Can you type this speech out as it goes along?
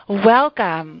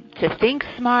Welcome to Think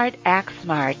Smart, Act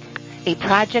Smart, a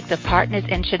project of Partners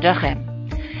in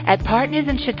Shidduchim. At Partners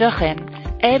in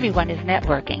Shidduchim, everyone is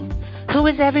networking. Who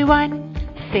is everyone?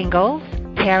 Singles,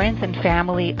 parents and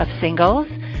family of singles,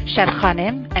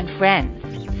 shadchanim, and friends.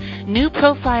 New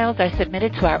profiles are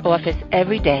submitted to our office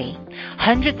every day.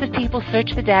 Hundreds of people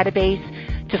search the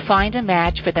database to find a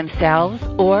match for themselves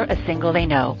or a single they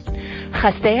know.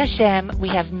 Chasdei Hashem, we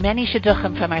have many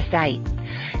shidduchim from our site.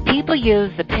 People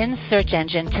use the PIN search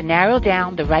engine to narrow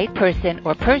down the right person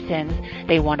or persons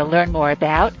they want to learn more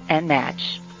about and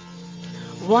match.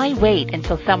 Why wait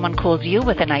until someone calls you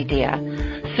with an idea?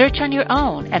 Search on your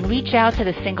own and reach out to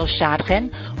the single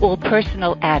shadchan or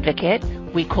personal advocate,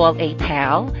 we call a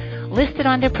pal, listed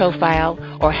on their profile,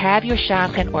 or have your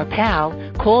shadchan or pal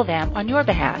call them on your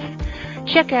behalf.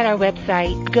 Check out our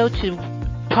website. Go to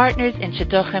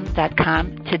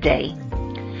partnersinshidduchim.com today.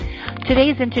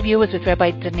 Today's interview is with Rabbi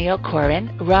Daniel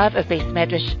Koren, Rav of Beis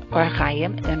Medrash Or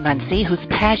Chaim in Monsey, whose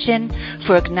passion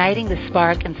for igniting the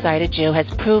spark inside a Jew has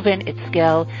proven its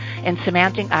skill in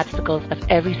surmounting obstacles of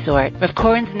every sort. Rav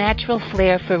Koren's natural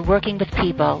flair for working with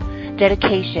people,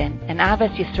 dedication, and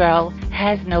Avas Yisrael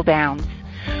has no bounds.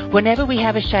 Whenever we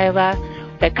have a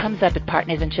shayla that comes up at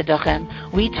Partners in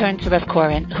Shidduchim, we turn to Rav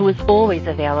Koren, who is always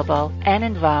available and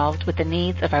involved with the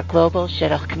needs of our global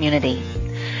Shidduch community.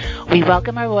 We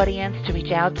welcome our audience to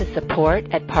reach out to support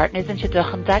at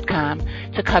partnersinshidduchim.com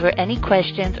to cover any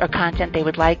questions or content they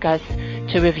would like us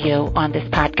to review on this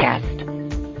podcast.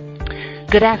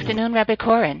 Good afternoon, Rabbi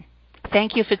Koren.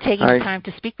 Thank you for taking the time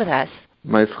to speak with us.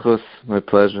 My schus, my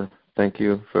pleasure. Thank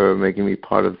you for making me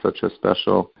part of such a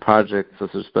special project,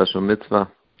 such a special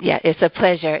mitzvah. Yeah, it's a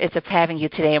pleasure. It's a having you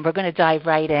today, and we're going to dive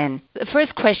right in. The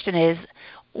first question is,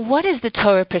 what is the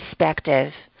Torah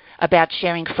perspective about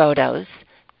sharing photos?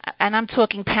 And I'm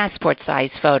talking passport-size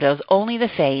photos, only the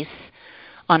face,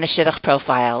 on a shidduch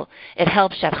profile. It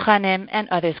helps shadchanim and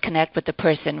others connect with the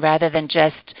person rather than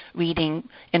just reading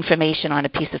information on a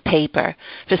piece of paper.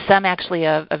 For some, actually,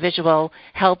 a visual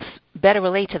helps better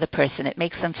relate to the person. It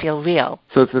makes them feel real.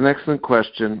 So it's an excellent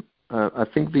question. I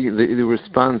think the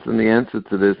response and the answer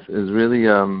to this is really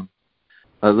a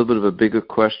little bit of a bigger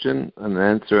question, an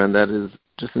answer, and that is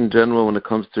just in general when it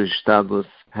comes to ishtadlus,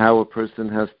 how a person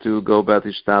has to go about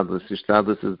ishtadlus.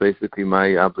 Ishtadlus is basically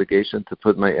my obligation to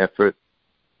put my effort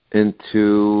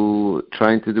into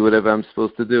trying to do whatever I'm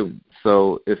supposed to do.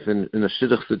 So if in a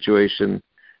shidduch situation,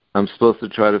 I'm supposed to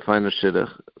try to find a shidduch,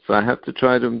 so I have to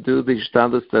try to do the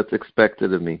ishtadlus that's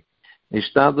expected of me.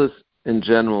 Ishtadlus in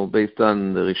general, based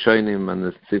on the Rishonim and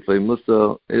the Sifrei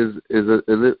Musar, is a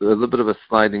little bit of a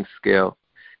sliding scale.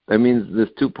 That means there's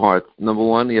two parts. Number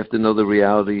one, you have to know the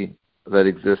reality that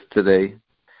exists today,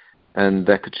 and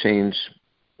that could change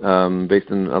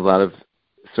based on a lot of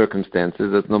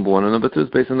circumstances. That's number one. And number two is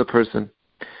based on the person.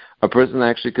 A person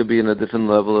actually could be in a different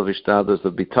level of ishtadlus,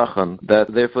 of bitachon,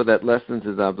 therefore that lessens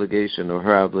his obligation or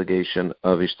her obligation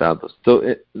of ishtadlus.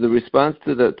 So the response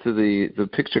to the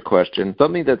picture question,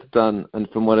 something that's done, and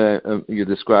from what you're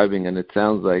describing, and it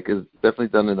sounds like, is definitely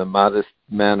done in a modest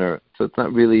manner. So it's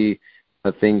not really,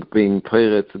 I think, being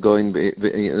peiretz, going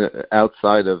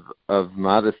outside of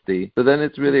modesty. So then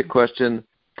it's really a question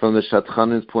from the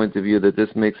shadchanim's point of view that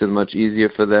this makes it much easier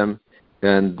for them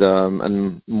and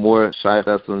more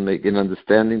shaychas in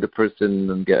understanding the person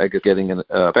and getting an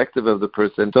perspective of the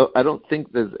person. So I don't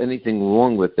think there's anything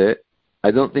wrong with it.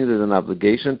 I don't think there's an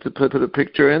obligation to put a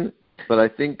picture in, but I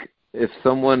think if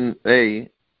someone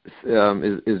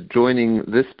is joining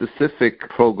this specific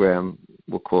program,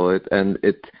 we'll call it, and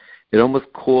it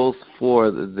almost calls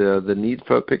for the need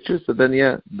for a picture, so then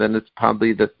it's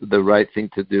probably the right thing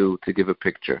to do to give a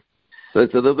picture. So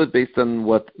it's a little bit based on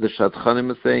what the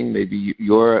shadchanim is saying. Maybe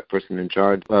you're a person in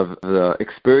charge of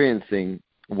experiencing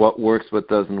what works, what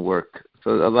doesn't work.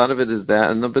 So a lot of it is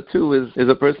that. And number two is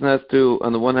a person has to,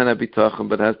 on the one hand, have bitachon,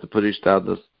 but has to put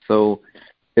ishtadlus. So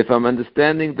if I'm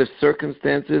understanding the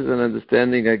circumstances and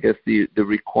understanding, I guess, the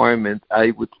requirement,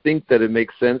 I would think that it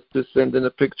makes sense to send in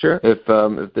a picture if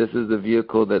this is the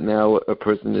vehicle that now a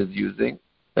person is using.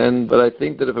 But I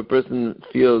think that if a person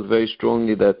feels very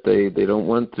strongly that they don't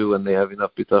want to and they have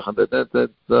enough bitachon,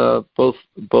 that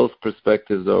both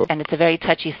perspectives are. And it's a very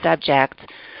touchy subject.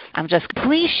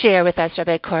 Please share with us,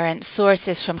 Rabbi Koren,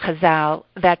 sources from Chazal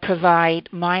that provide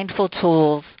mindful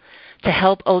tools to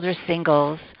help older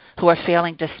singles who are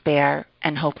feeling despair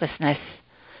and hopelessness.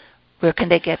 Where can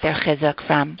they get their chizuk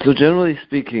from? So generally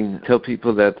speaking, tell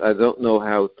people that I don't know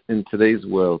how in today's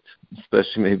world,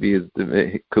 especially maybe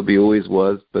it could be always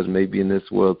was, but maybe in this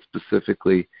world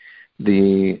specifically,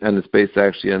 and it's based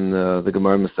actually on the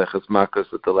Gemara Maseches Makos,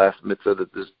 that the last mitzvah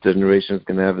that this generation is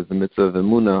going to have is the mitzvah of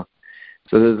Emunah.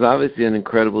 So there's obviously an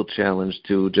incredible challenge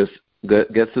to just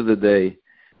get through the day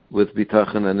with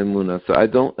bitachon and Emunah. So I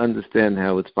don't understand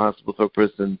how it's possible for a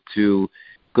person to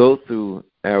go through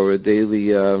our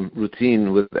daily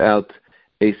routine without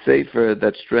a sefer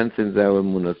that strengthens our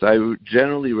Emunah. So I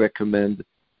generally recommend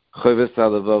Choves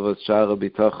HaLevavos Shara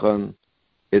Bitachon.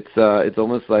 It's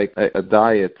almost like a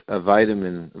diet, a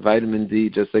vitamin D,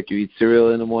 just like you eat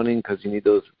cereal in the morning because you need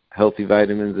those healthy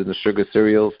vitamins in the sugar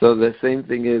cereal. So the same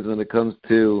thing is when it comes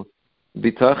to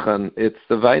bitachon, it's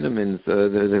the vitamins,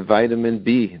 the vitamin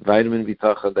B, vitamin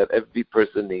bitachon that every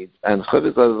person needs. And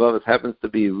Choves HaLevavos happens to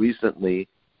be recently,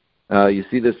 you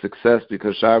see the success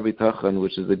because Shar Bitachon,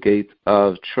 which is the gate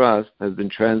of trust, has been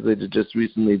translated just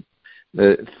recently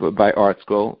by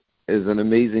ArtScroll. Is an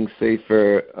amazing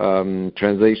sefer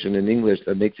translation in English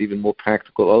that makes it even more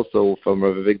practical also from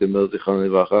Rav Avigdor Miller Zichron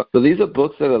Livracha. So these are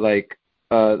books that are like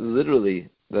literally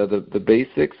the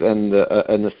basics and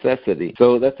a necessity.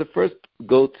 So that's the first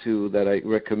go-to that I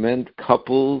recommend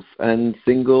couples and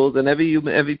singles and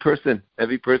every person.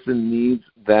 Every person needs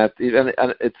that. And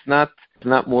it's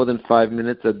not more than 5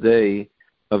 minutes a day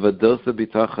of a dose of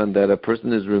bitachon that a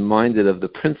person is reminded of the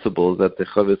principles that the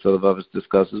Choves HaLevavos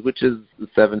discusses, which is the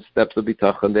 7 steps of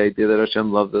bitachon, the idea that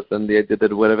Hashem loves us, and the idea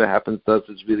that whatever happens to us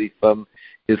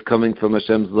is coming from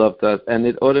Hashem's love to us, and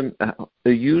it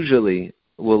usually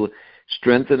will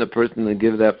strengthen a person and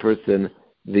give that person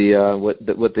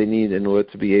what they need in order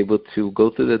to be able to go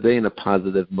through the day in a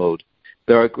positive mode.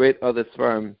 There are great other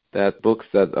svarim, books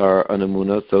that are on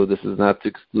Emunah, so this is not to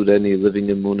exclude any living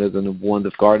Emunahs and one,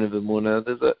 the Garden of Emunah.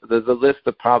 There's a list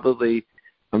that probably,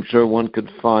 I'm sure one could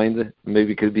find,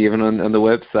 maybe could be even on the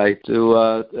website,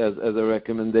 as a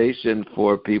recommendation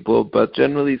for people. But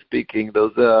generally speaking,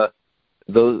 those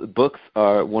books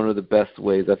are one of the best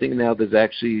ways. I think now there's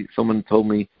actually, someone told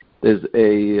me, there's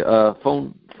a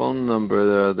phone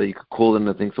number that you could call in.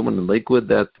 I think someone in Lakewood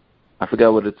that, I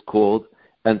forgot what it's called.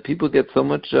 And people get so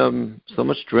much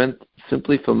strength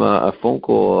simply from a phone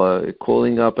call,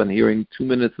 calling up and hearing 2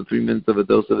 minutes or 3 minutes of a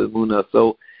dose of Emunah.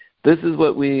 So this is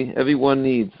what everyone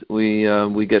needs.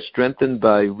 We get strengthened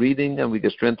by reading, and we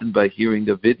get strengthened by hearing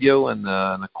a video and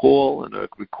a call and a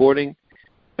recording.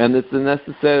 And it's a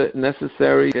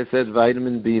necessary, like I said,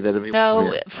 vitamin B that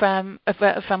everyone from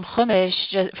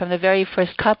Chumash, from the very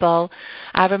first couple,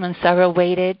 Avram and Sarah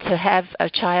waited to have a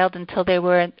child until they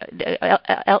were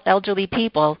elderly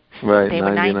people. Right, they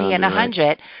were 90 and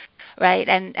 100. Right,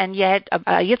 and yet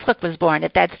Yitzchak was born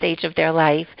at that stage of their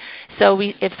life. So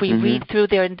if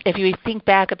you think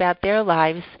back about their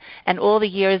lives and all the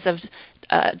years of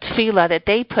tefillah that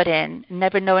they put in,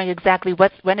 never knowing exactly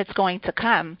when it's going to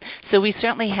come. So we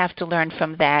certainly have to learn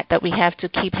from that we have to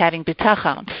keep having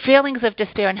bitachon. Feelings of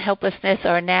despair and helplessness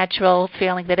are a natural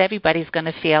feeling that everybody's going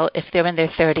to feel if they're in their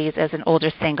 30s as an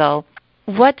older single.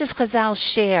 What does Chazal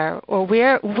share, or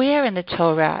where in the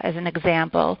Torah, as an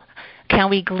example, can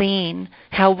we glean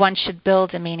how one should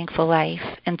build a meaningful life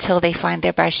until they find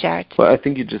their Barshat? Well, I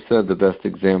think you just said the best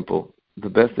example. The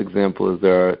best example is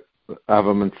there are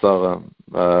Avram and Sarah,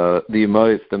 the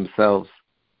Emois themselves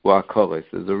were Akores.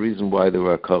 There's a reason why they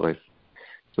were Akores.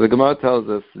 So the Gemara tells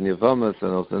us in Yevamos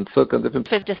and also in Sukkah, different.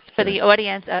 Just for the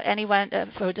audience, anyone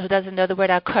who doesn't know the word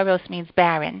Akoros means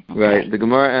barren. Okay. Right. The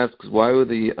Gemara asks, why were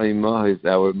the Emois,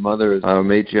 our mothers, our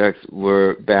matriarchs,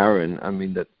 were barren? I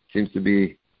mean, that seems to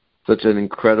be such an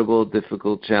incredible,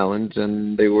 difficult challenge,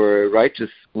 and they were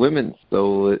righteous women.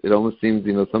 So it almost seems,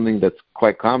 something that's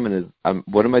quite common is,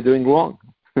 what am I doing wrong?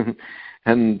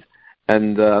 and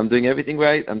I'm doing everything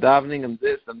right. I'm davening, I'm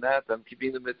this, I'm that, I'm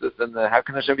keeping the mitzvahs, and how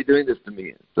can Hashem be doing this to me?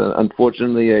 It's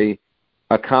unfortunately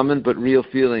a common but real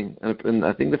feeling. And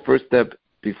I think the first step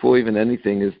before even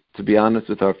anything is to be honest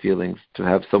with our feelings, to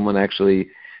have someone actually.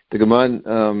 The Gemara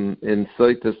in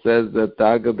Soita says that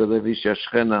Daga Belevi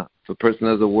Shashchena, if a person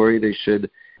has a worry, they should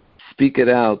speak it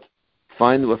out.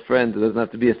 Find a friend. It doesn't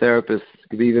have to be a therapist. It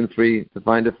could be even free to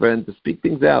find a friend to speak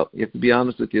things out. You have to be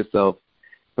honest with yourself.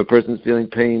 If a person's feeling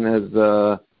pain,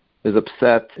 is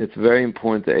upset, it's very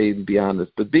important to A, be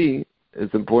honest. But B,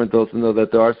 it's important to also know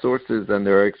that there are sources and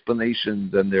there are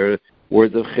explanations and there are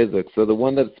words of chizuk. So the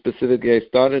one that specifically I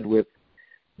started with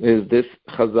is this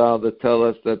Chazal that tell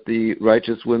us that the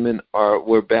righteous women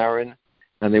were barren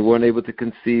and they weren't able to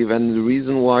conceive. And the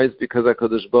reason why is because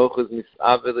HaKadosh Baruch Hu is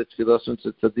mis'avel tefillah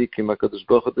tzadikim. HaKadosh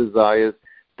Baruch Hu desires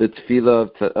the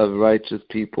tefillah of righteous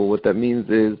people. What that means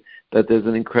is that there's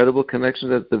an incredible connection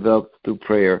that's developed through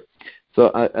prayer.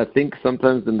 So I think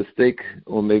sometimes the mistake,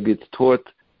 or maybe it's taught,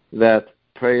 that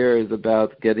prayer is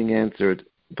about getting answered.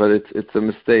 but it's a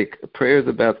mistake. Prayer is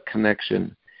about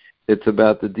connection. It's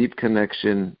about the deep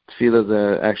connection.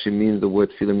 Tefillah actually means, the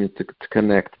word tefillah means to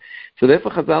connect. So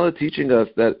therefore, Chazal are teaching us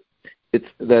that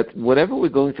whatever we're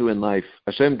going through in life,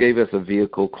 Hashem gave us a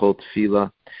vehicle called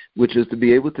tefillah, which is to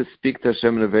be able to speak to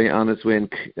Hashem in a very honest way,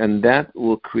 and that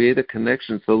will create a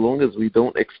connection. So long as we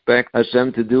don't expect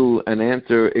Hashem to do and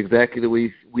answer exactly the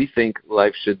way we think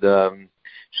life should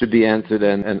be answered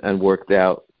and worked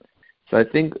out. So I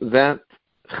think that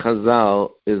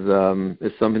Chazal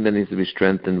is something that needs to be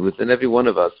strengthened within every one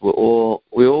of us. We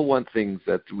all want things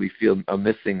that we feel are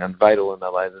missing and vital in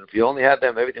our lives, and if we only had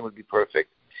them, everything would be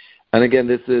perfect. And again,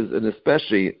 this is, and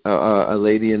especially a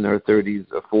lady in her 30s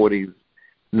or 40s,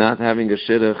 not having a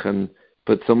shidduch and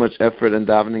put so much effort and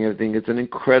davening everything. It's an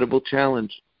incredible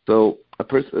challenge. So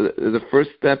the first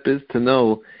step is to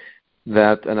know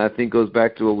that, and I think goes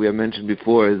back to what we have mentioned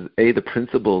before, is the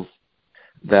principles,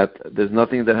 that there's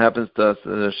nothing that happens to us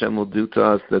that Hashem will do to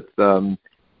us that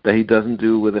He doesn't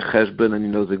do with a cheshbon, and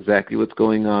He knows exactly what's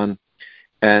going on.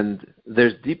 And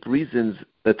there's deep reasons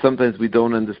that sometimes we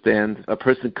don't understand. A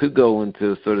person could go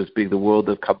into, so to speak, the world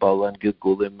of Kabbalah and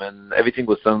Gilgulim, and everything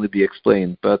will suddenly be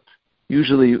explained. But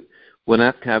usually we're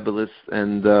not Kabbalists,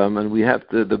 and we have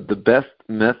to, the best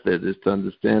method is to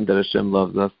understand that Hashem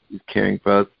loves us, He's caring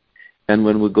for us. And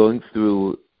when we're going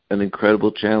through an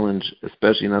incredible challenge,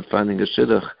 especially not finding a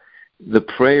shidduch, the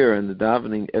prayer and the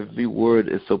davening, every word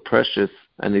is so precious,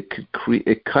 and it could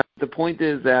create. The point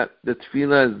is that the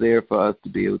tefillah is there for us to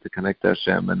be able to connect to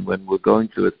Hashem, and when we're going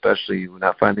through, especially, we're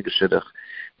not finding a shidduch.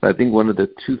 So I think one of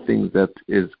the two things that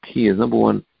is key is, number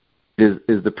one, is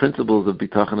the principles of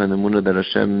bitachon and emunah, that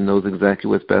Hashem knows exactly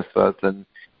what's best for us, and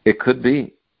it could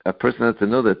be a person has to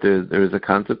know that there is a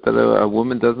concept that a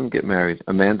woman doesn't get married,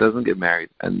 a man doesn't get married,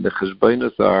 and the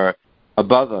cheshbonos are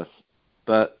above us,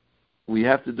 but we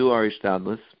have to do our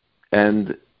ishtadlus,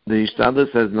 and the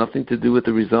ishtadlus has nothing to do with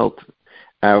the result.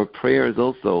 Our prayer is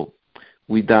also,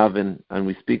 we daven and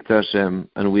we speak to Hashem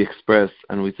and we express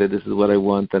and we say, this is what I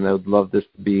want and I would love this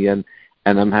to be, and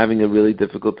I'm having a really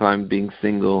difficult time being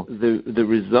single. The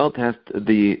result has to,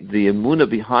 the emunah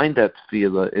behind that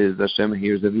tefillah is Hashem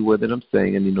hears every word that I'm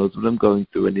saying, and He knows what I'm going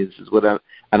through, and this is what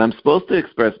I'm supposed to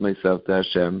express myself to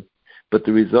Hashem. But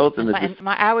the result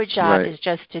our job is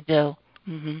just to do.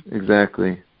 Mm-hmm.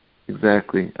 Exactly.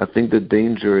 I think the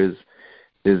danger is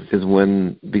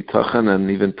when bitachon and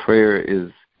even prayer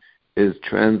is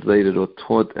translated or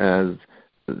taught as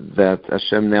that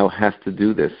Hashem now has to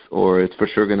do this, or it's for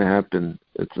sure going to happen.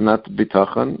 It's not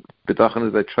bitachon. Bitachon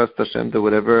is I trust Hashem to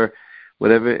whatever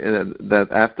that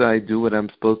after I do what I'm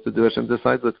supposed to do, Hashem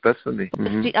decides what's best for me.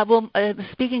 Mm-hmm.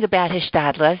 Speaking about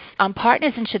Hishtadlus, on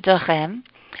Partners in Shidduchim,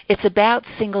 it's about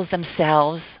singles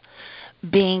themselves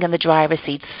being in the driver's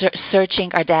seat,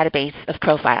 searching our database of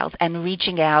profiles and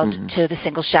reaching out to the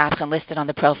single shadchan listed on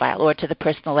the profile, or to the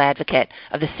personal advocate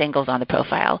of the singles on the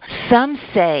profile. Some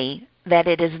say that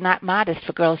it is not modest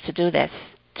for girls to do this,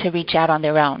 to reach out on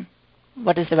their own.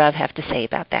 What does the Rav have to say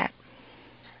about that?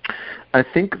 I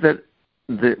think that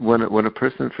when a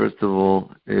person, first of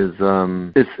all, is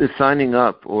signing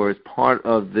up or is part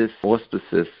of this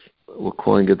auspices, we're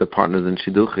calling it the Partners in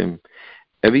Shidduchim,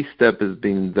 every step is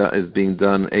being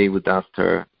done with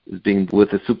Aster, is being with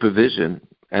a supervision,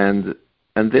 and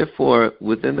therefore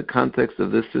within the context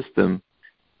of this system,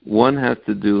 one has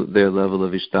to do their level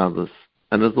of ishtadlus.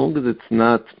 And as long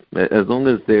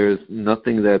as there's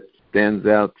nothing that stands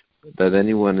out that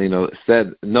anyone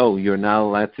said, no, you're not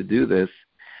allowed to do this,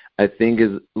 I think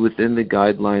is within the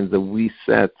guidelines that we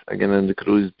set. Again, and the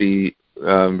cruise be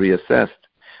reassessed.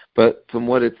 But from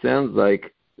what it sounds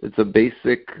like, it's a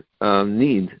basic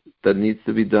need that needs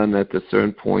to be done at a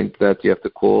certain point, that you have to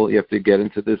call, you have to get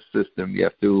into this system, you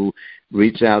have to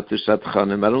reach out to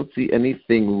shadchanim. I don't see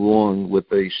anything wrong with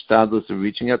the ishtadlus of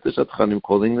reaching out to shadchanim,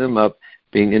 calling them up,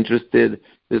 being interested.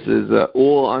 This is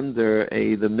all under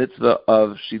the mitzvah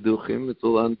of shidduchim. It's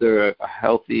all under a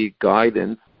healthy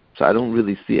guidance. So I don't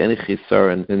really see any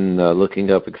chisar in looking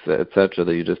up, etc.,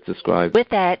 that you just described. With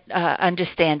that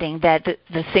understanding that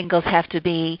the singles have to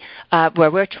be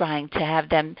where we're trying to have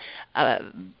them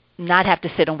not have to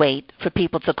sit and wait for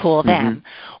people to call them.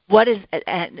 What is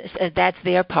that's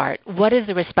their part. What is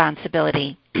the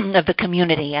responsibility of the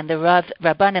community and the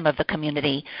rabbanim of the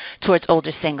community towards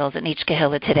older singles in each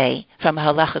kehillah today from a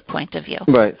halachic point of view?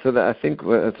 Right. So I think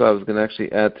that's what I was going to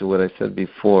actually add to what I said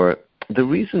before. The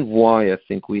reason why I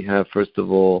think we have, first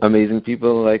of all, amazing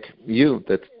people like you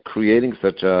that's creating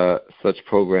such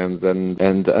programs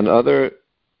and other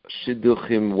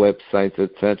shidduchim websites,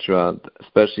 etc.,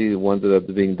 especially the ones that are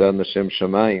being done l'shem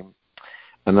shamayim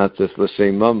and not just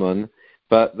l'shem mammon.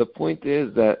 But the point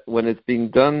is that when it's being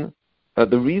done,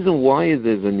 the reason why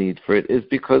there's a need for it is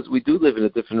because we do live in a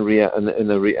different in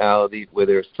a reality where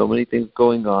there's so many things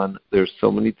going on, there's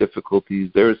so many difficulties,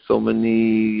 there's so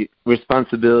many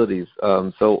responsibilities.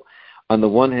 So on the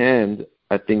one hand,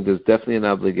 I think there's definitely an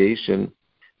obligation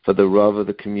for the Rav of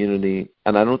the community,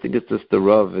 and I don't think it's just the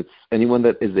Rav, it's anyone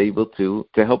that is able to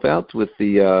help out with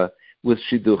the with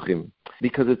Shidduchim.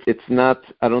 Because it's not,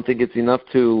 I don't think it's enough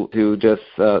to just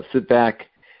sit back,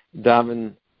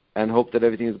 daven, and hope that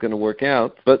everything is going to work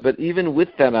out. But even with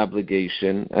that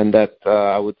obligation, and that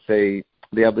I would say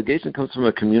the obligation comes from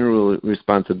a communal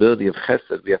responsibility of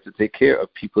chesed. We have to take care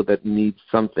of people that need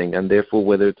something, and therefore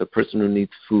whether it's a person who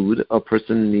needs food, a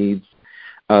person needs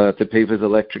to pay for his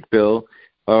electric bill,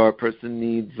 or a person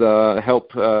needs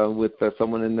help with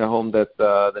someone in their home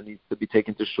that needs to be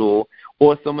taken to shul,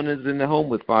 or someone is in the home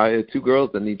with two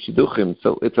girls that need shidduchim.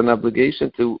 So it's an obligation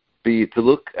to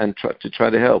look and try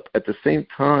to help. At the same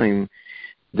time,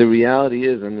 the reality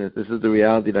is, and this is the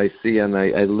reality that I see and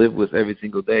I live with every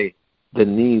single day, the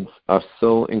needs are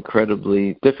so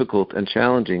incredibly difficult and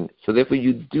challenging. So therefore,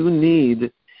 you do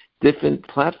need different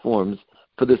platforms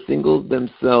for the singles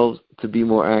themselves to be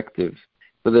more active,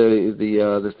 for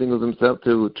the singles themselves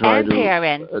to try and to...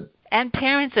 Parents. And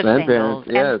parents of singles,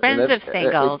 and friends of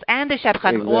singles, and the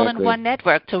Shadchan, all in one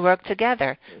network to work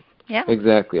together. Yeah.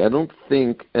 Exactly. I don't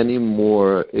think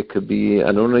anymore it could be,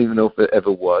 I don't even know if it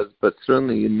ever was, but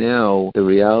certainly now the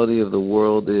reality of the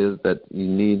world is that you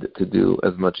need to do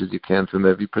as much as you can from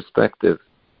every perspective.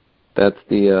 That's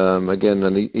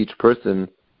again, each person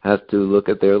has to look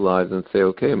at their lives and say,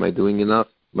 okay, am I doing enough?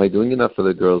 Am I doing enough for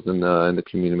the girls in the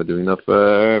community? Am I doing enough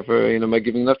am I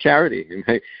giving enough charity?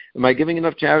 Am I giving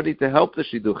enough charity to help the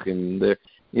shidduchim?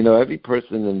 Every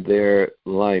person in their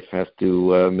life has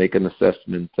to make an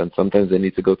assessment, and sometimes they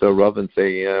need to go to a Rav and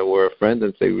say, or a friend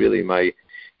and say, really, am I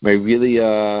really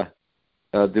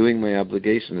doing my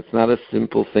obligation? It's not a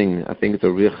simple thing. I think it's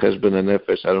a real cheshbon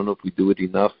nefesh. I don't know if we do it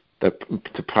enough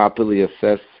to properly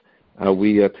assess how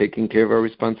we are taking care of our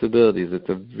responsibilities. It's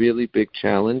a really big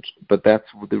challenge, but that's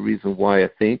the reason why I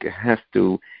think it has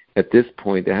to, at this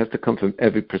point, it has to come from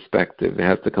every perspective. It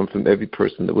has to come from every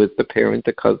person, with the parent,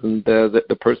 the cousin,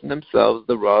 the person themselves,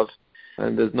 the Rav.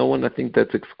 And there's no one, I think,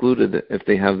 that's excluded if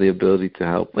they have the ability to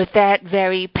help. With that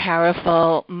very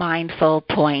powerful, mindful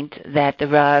point that the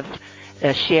Rav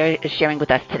is sharing with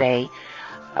us today,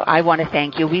 I want to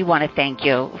thank you. We want to thank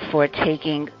you for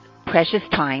taking precious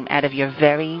time out of your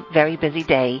very, very busy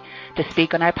day to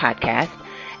speak on our podcast.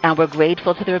 And we're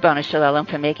grateful to the Ribono Shel Olam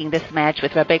for making this match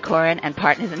with Rabbi Koren and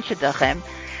Partners in Shidduchim.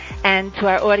 And to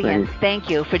our audience, thank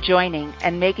you for joining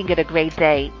and making it a great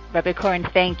day. Rabbi Koren,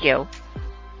 thank you.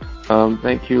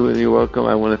 Thank you, and you're welcome.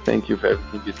 I want to thank you for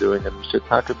everything you're doing. And we should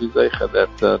talk about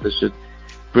that this should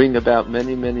bring about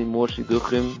many, many more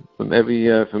shidduchim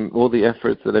from all the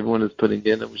efforts that everyone is putting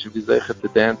in. And we should be zeicha to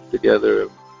dance together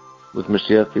with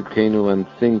Mashiach Tzidkenu and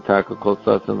sing Taka Kol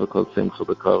Sasan V'Kol Simcha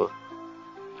B'Kavod.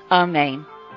 Amen.